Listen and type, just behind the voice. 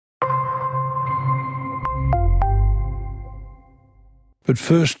But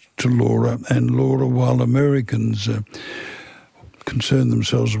first to Laura, and Laura, while Americans concern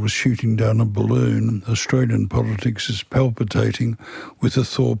themselves with shooting down a balloon, Australian politics is palpitating with a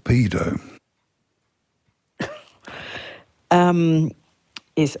torpedo.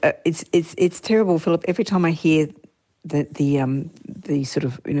 Yes, it's terrible, Philip. Every time I hear the sort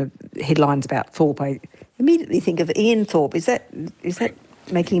of headlines about Thorpe, I immediately think of Ian Thorpe. Is that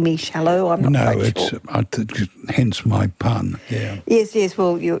making me shallow? I'm not quite sure. Hence my pun. Yeah. Yes.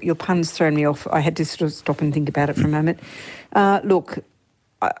 Well, your pun's thrown me off. I had to sort of stop and think about it for a moment. Look,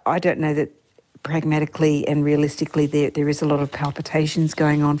 I don't know that pragmatically and realistically there is a lot of palpitations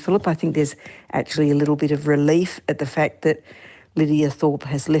going on, Philip. I think there's actually a little bit of relief at the fact that Lydia Thorpe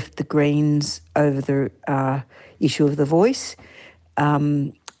has left the Greens over the issue of the voice.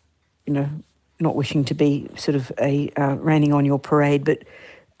 Not wishing to be sort of raining on your parade, but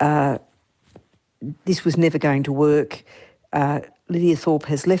this was never going to work. Lydia Thorpe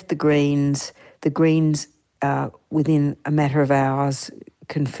has left the Greens. The Greens, within a matter of hours,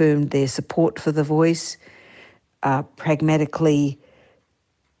 confirmed their support for the voice. Pragmatically,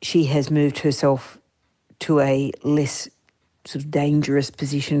 she has moved herself to a less sort of dangerous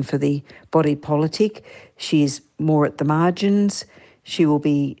position for the body politic. She is more at the margins. She will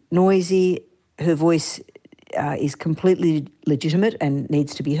be noisy. Her voice is completely legitimate and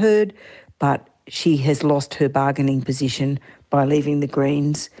needs to be heard, but she has lost her bargaining position by leaving the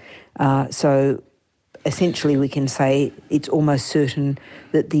Greens. So essentially we can say it's almost certain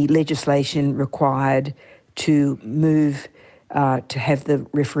that the legislation required to move to have the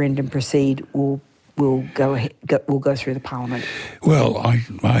referendum proceed will go through the Parliament. Well, I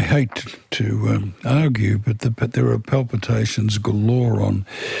hate to argue, but there are palpitations galore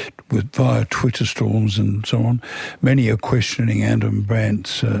via Twitter storms and so on. Many are questioning Adam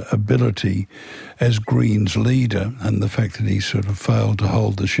Brandt's ability as Greens leader and the fact that he sort of failed to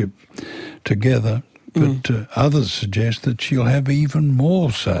hold the ship together. But others suggest that she'll have even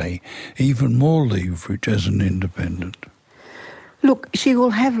more say, even more leverage as an independent. Look, she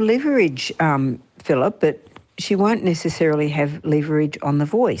will have leverage, Philip, but she won't necessarily have leverage on the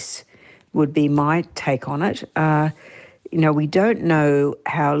voice, would be my take on it. We don't know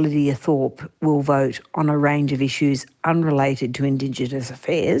how Lydia Thorpe will vote on a range of issues unrelated to Indigenous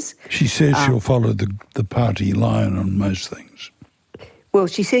affairs. She says she'll follow the party line on most things. Well,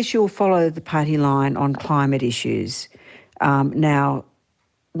 she says she'll follow the party line on climate issues. Now,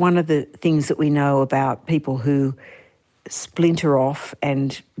 one of the things that we know about people who splinter off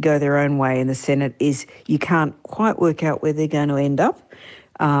and go their own way in the Senate is you can't quite work out where they're going to end up.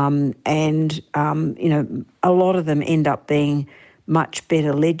 A lot of them end up being much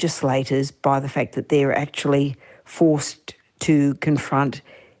better legislators by the fact that they're actually forced to confront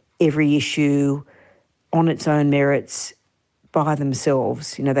every issue on its own merits by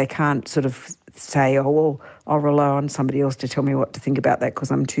themselves. They can't sort of say, oh, well, I'll rely on somebody else to tell me what to think about that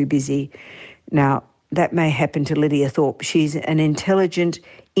because I'm too busy. Now, that may happen to Lydia Thorpe. She's an intelligent,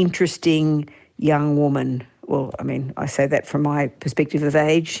 interesting young woman. Well, I mean, I say that from my perspective of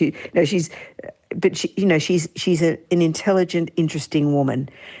age. She's an intelligent, interesting woman,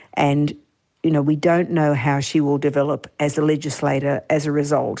 and we don't know how she will develop as a legislator as a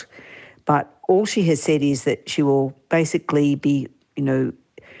result. But all she has said is that she will basically be,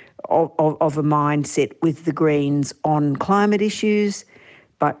 of a mindset with the Greens on climate issues,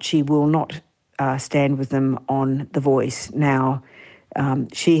 but she will not stand with them on the voice. Now,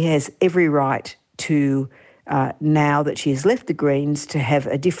 she has every right to, now that she has left the Greens, to have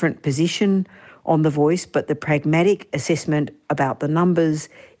a different position on the voice, but the pragmatic assessment about the numbers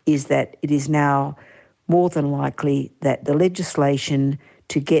is that it is now more than likely that the legislation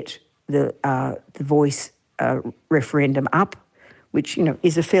to get the voice referendum up, which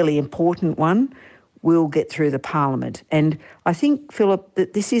is a fairly important one, will get through the Parliament. And I think, Philip,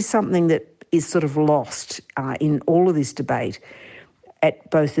 that this is something that is sort of lost in all of this debate at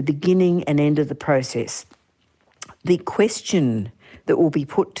both the beginning and end of the process. The question that will be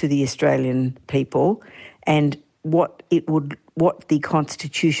put to the Australian people and what the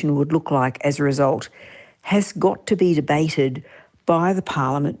Constitution would look like as a result has got to be debated by the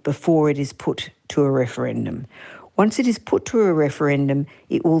Parliament before it is put to a referendum. Once it is put to a referendum,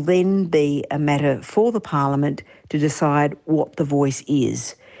 it will then be a matter for the Parliament to decide what the voice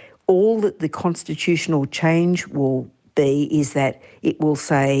is. All that the constitutional change will be is that it will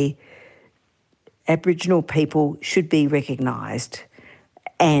say Aboriginal people should be recognised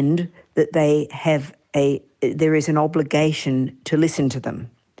and that there is an obligation to listen to them.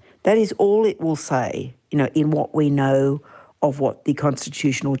 That is all it will say, in what we know of what the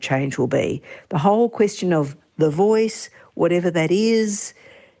constitutional change will be. The whole question of The Voice, whatever that is,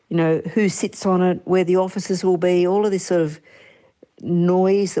 who sits on it, where the offices will be, all of this sort of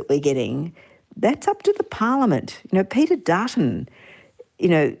noise that we're getting, that's up to the Parliament. Peter Dutton,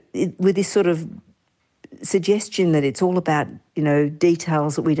 with this sort of suggestion that it's all about,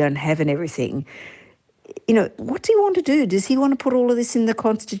 details that we don't have and everything. What does he want to do? Does he want to put all of this in the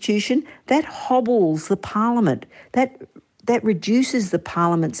Constitution? That hobbles the Parliament. That reduces the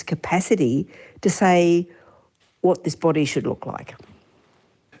Parliament's capacity to say what this body should look like.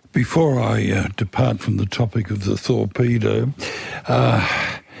 Before I depart from the topic of the torpedo,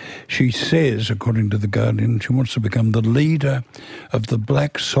 she says, according to The Guardian, she wants to become the leader of the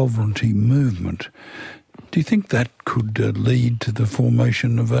Black Sovereignty movement. Do you think that could lead to the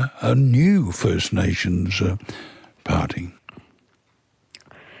formation of a new First Nations party?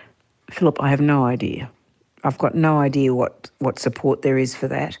 Philip, I have no idea. I've got no idea what support there is for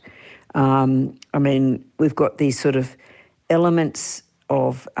that. We've got these sort of elements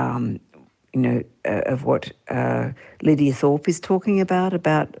of, of what Lydia Thorpe is talking about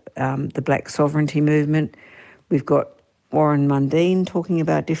the Black Sovereignty movement. We've got Warren Mundine talking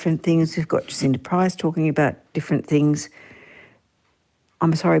about different things. We've got Jacinta Price talking about different things.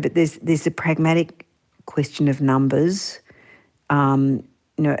 I'm sorry, but there's a pragmatic question of numbers.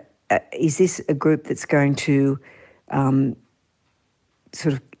 Is this a group that's going to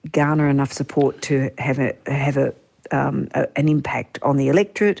sort of garner enough support to have an impact on the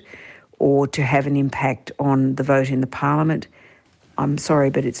electorate, or to have an impact on the vote in the Parliament? I'm sorry,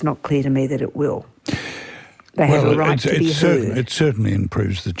 but it's not clear to me that it will. They have a right to be heard. It certainly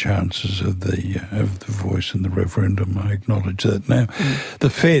improves the chances of the Voice in the referendum. I acknowledge that. Now, the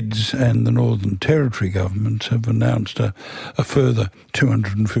Feds and the Northern Territory governments have announced a further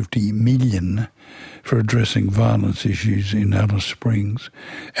 $250 million for addressing violence issues in Alice Springs.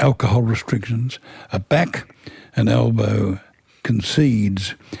 Alcohol restrictions are back, and Albo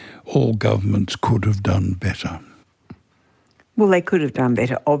concedes all governments could have done better. Well, they could have done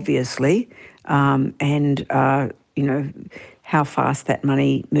better, obviously. How fast that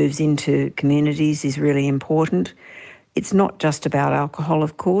money moves into communities is really important. It's not just about alcohol,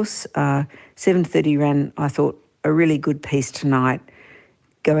 of course. 7:30 ran, I thought, a really good piece tonight,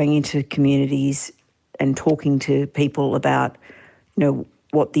 going into communities and talking to people about,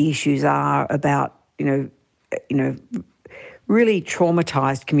 what the issues are, about, really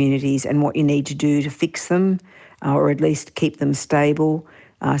traumatised communities and what you need to do to fix them, or at least keep them stable.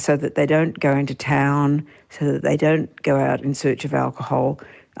 So that they don't go into town, so that they don't go out in search of alcohol.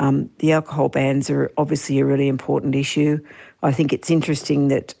 The alcohol bans are obviously a really important issue. I think it's interesting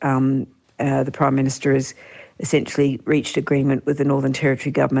that the Prime Minister has essentially reached agreement with the Northern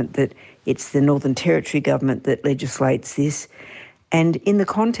Territory government that it's the Northern Territory government that legislates this. And in the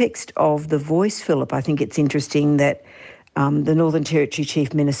context of The Voice, Philip, I think it's interesting that the Northern Territory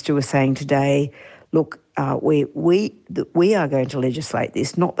Chief Minister was saying today, look, we are going to legislate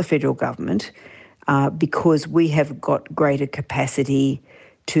this, not the federal government, because we have got greater capacity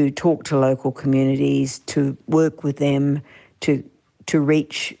to talk to local communities, to work with them, to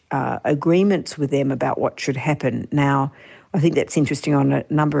reach agreements with them about what should happen. Now, I think that's interesting on a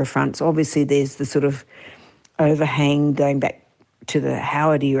number of fronts. Obviously, there's the sort of overhang going back to the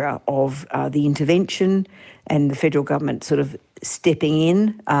Howard era of the intervention and the federal government sort of stepping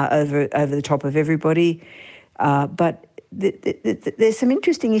in over the top of everybody. But there's some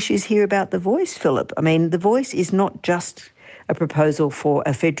interesting issues here about The Voice, Philip. The Voice is not just a proposal for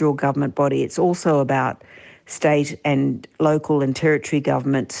a federal government body. It's also about state and local and territory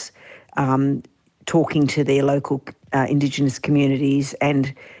governments talking to their local Indigenous communities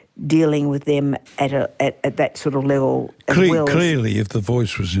and dealing with them at that sort of level as well. Clearly, if The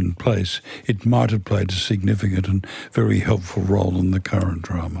Voice was in place, it might have played a significant and very helpful role in the current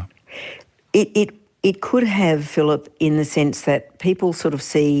drama. It could have, Philip, in the sense that people sort of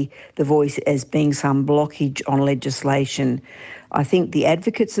see The Voice as being some blockage on legislation. I think the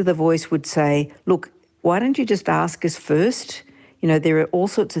advocates of The Voice would say, look, why don't you just ask us first? There are all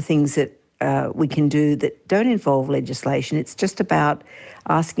sorts of things that we can do that don't involve legislation. It's just about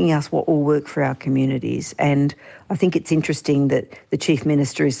asking us what will work for our communities. And I think it's interesting that the Chief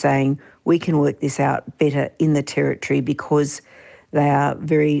Minister is saying we can work this out better in the Territory because they are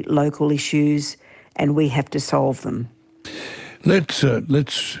very local issues and we have to solve them. Let's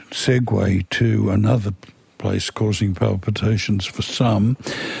segue to another place causing palpitations for some,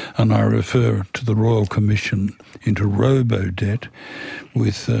 and I refer to the Royal Commission into robo-debt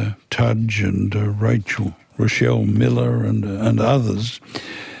with Tudge and Rochelle Miller and others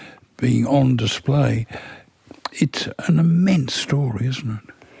being on display. It's an immense story, isn't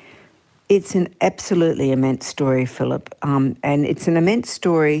it? It's an absolutely immense story, Philip, and it's an immense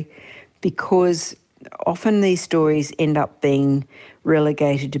story because often these stories end up being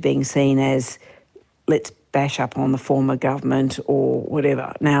relegated to being seen as, let's bash up on the former government or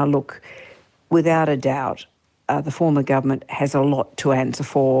whatever. Now, look, without a doubt, the former government has a lot to answer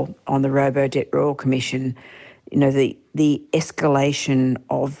for on the Robo-Debt Royal Commission. You know, the escalation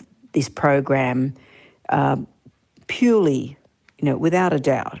of this program purely, you know, without a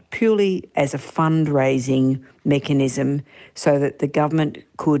doubt, purely as a fundraising mechanism so that the government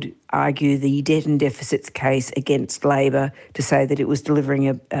could argue the debt and deficits case against Labor to say that it was delivering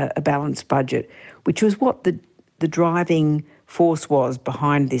a balanced budget, which was what the driving force was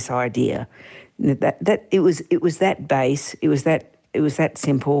behind this idea. That it was that base, it was that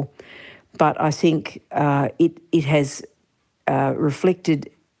simple, but I think it has reflected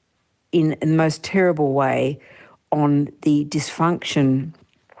in the most terrible way on the dysfunction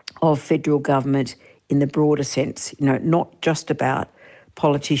of federal government in the broader sense, you know, not just about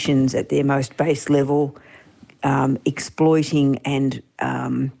politicians at their most base level exploiting and,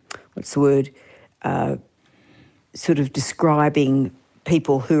 sort of describing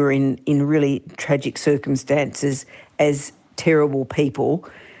people who are in really tragic circumstances as terrible people,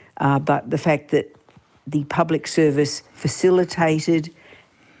 but the fact that the public service facilitated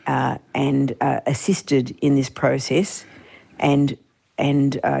and assisted in this process and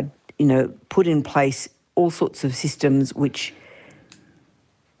put in place all sorts of systems which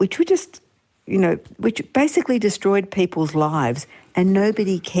were just, which basically destroyed people's lives and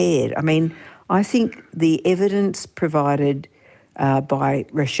nobody cared. I mean, I think the evidence provided by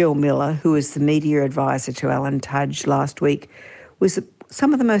Rochelle Miller, who was the media advisor to Alan Tudge last week, was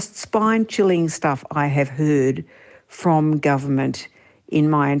some of the most spine-chilling stuff I have heard from government in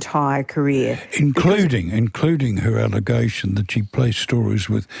my entire career. Including her allegation that she placed stories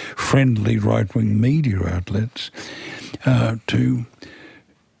with friendly right-wing media outlets to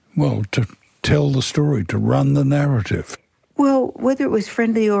tell the story, to run the narrative. Well, whether it was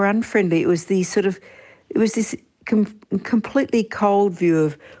friendly or unfriendly, it was this completely cold view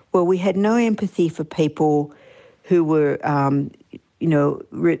of, well, we had no empathy for people who were,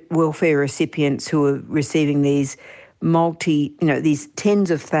 welfare recipients who were receiving these these tens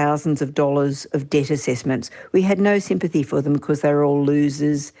of thousands of dollars of debt assessments. We had no sympathy for them because they were all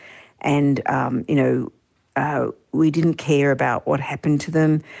losers and, we didn't care about what happened to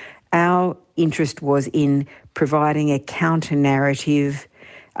them. Our interest was in providing a counter-narrative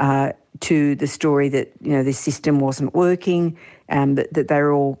to the story that, this system wasn't working, that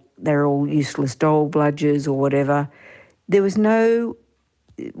they're all useless dole bludgers or whatever.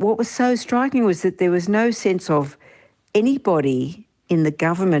 What was so striking was that there was no sense of anybody in the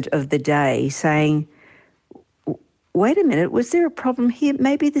government of the day saying, wait a minute, was there a problem here?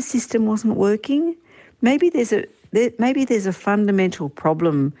 Maybe the system wasn't working. Maybe there's a fundamental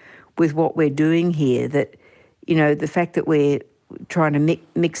problem with what we're doing here, that, the fact that we're trying to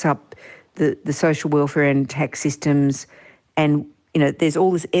mix up the social welfare and tax systems, and, there's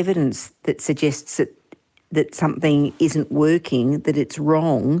all this evidence that suggests that something isn't working, that it's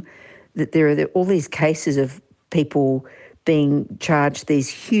wrong, that there are all these cases of people being charged these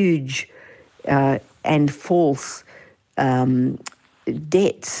huge and false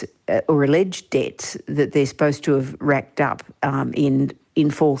debts or alleged debts that they're supposed to have racked up in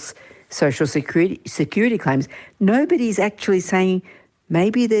false social security claims. Nobody's actually saying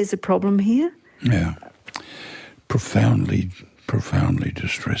maybe there's a problem here. Yeah, profoundly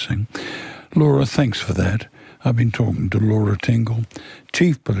distressing. Laura, thanks for that. I've been talking to Laura Tingle,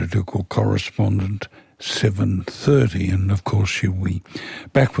 Chief Political Correspondent, 7:30, and of course she'll be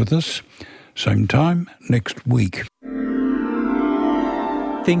back with us same time next week.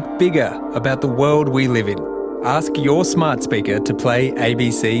 Think bigger about the world we live in. Ask your smart speaker to play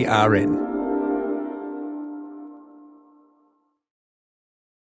ABC RN.